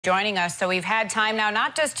Joining us. So we've had time now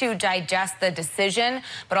not just to digest the decision,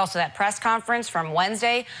 but also that press conference from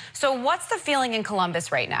Wednesday. So what's the feeling in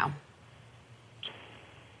Columbus right now?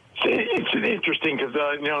 It's interesting because,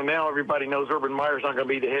 now everybody knows Urban Meyer's not going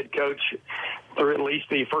to be the head coach for at least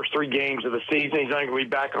the first 3 games of the season. He's not going to be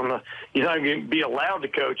back he's not going to be allowed to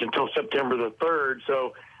coach until September the 3rd.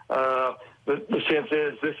 So the sense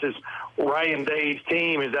is this is Ryan Day's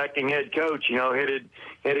team as acting head coach,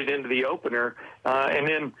 headed into the opener. And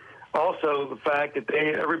then also the fact that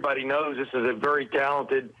everybody knows this is a very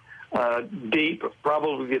talented, deep,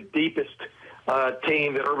 probably the deepest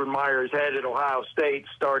team that Urban Meyer has had at Ohio State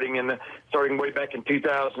starting way back in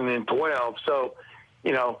 2012. So,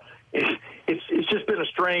 it's just been a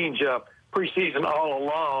strange preseason all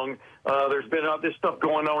along. There's been this stuff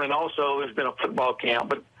going on, and also there's been a football camp,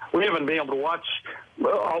 but we haven't been able to watch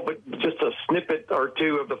all but just a snippet or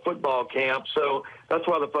two of the football camp. So that's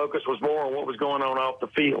why the focus was more on what was going on off the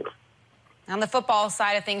field. On the football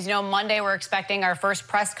side of things, Monday we're expecting our first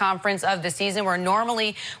press conference of the season where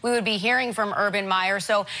normally we would be hearing from Urban Meyer.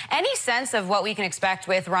 So any sense of what we can expect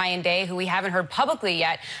with Ryan Day, who we haven't heard publicly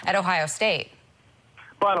yet at Ohio State?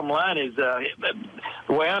 Bottom line is, the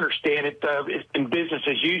way I understand it, it's been business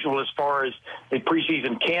as usual as far as the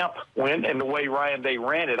preseason camp went and the way Ryan Day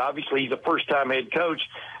ran it. Obviously, he's a first-time head coach,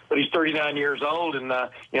 but he's 39 years old, and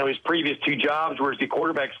his previous 2 jobs were as the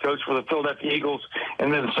quarterbacks coach for the Philadelphia Eagles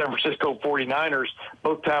and then the San Francisco 49ers,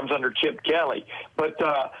 both times under Chip Kelly. But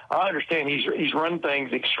I understand he's run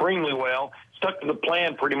things extremely well, stuck to the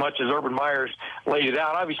plan pretty much as Urban Meyer's laid it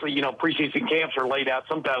out. Obviously, preseason camps are laid out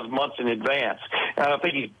sometimes months in advance. And I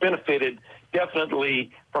think he's benefited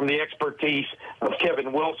definitely from the expertise of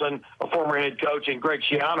Kevin Wilson, a former head coach, and Greg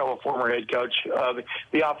Schiano, a former head coach,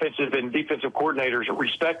 the offensive and defensive coordinators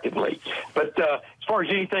respectively. But as far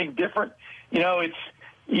as anything different, it's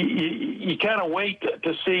you kind of wait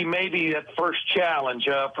to see maybe that first challenge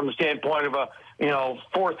from the standpoint of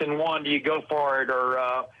 4th and 1, do you go for it,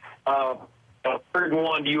 or 3rd and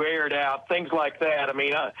 1, do you air it out, things like that. I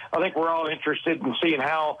mean, I think we're all interested in seeing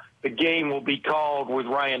how the game will be called with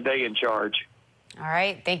Ryan Day in charge. All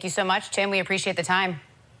right. Thank you so much, Tim. We appreciate the time.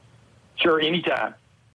 Sure, anytime.